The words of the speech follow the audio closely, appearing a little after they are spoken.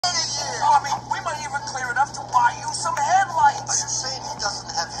mean, we might even clear enough to buy you some headlights. Are you saying he doesn't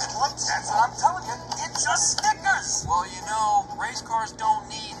have headlights? That's what I'm telling you. It's just Snickers. Well, you know, race cars don't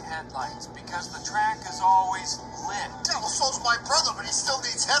need headlights because the track is always lit. Yeah, well, so's my brother, but he still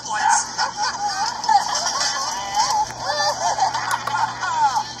needs headlights.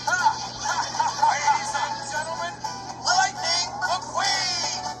 Ladies and gentlemen, Lightning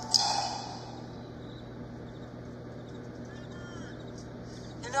McQueen.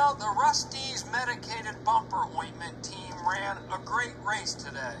 You know, the Rusty's medicated bumper ointment team ran a great race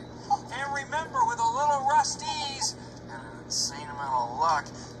today. And remember, with a little Rusty's and an insane amount of luck,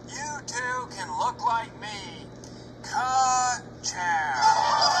 you too can look like me.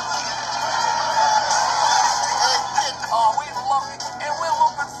 Ka-chow.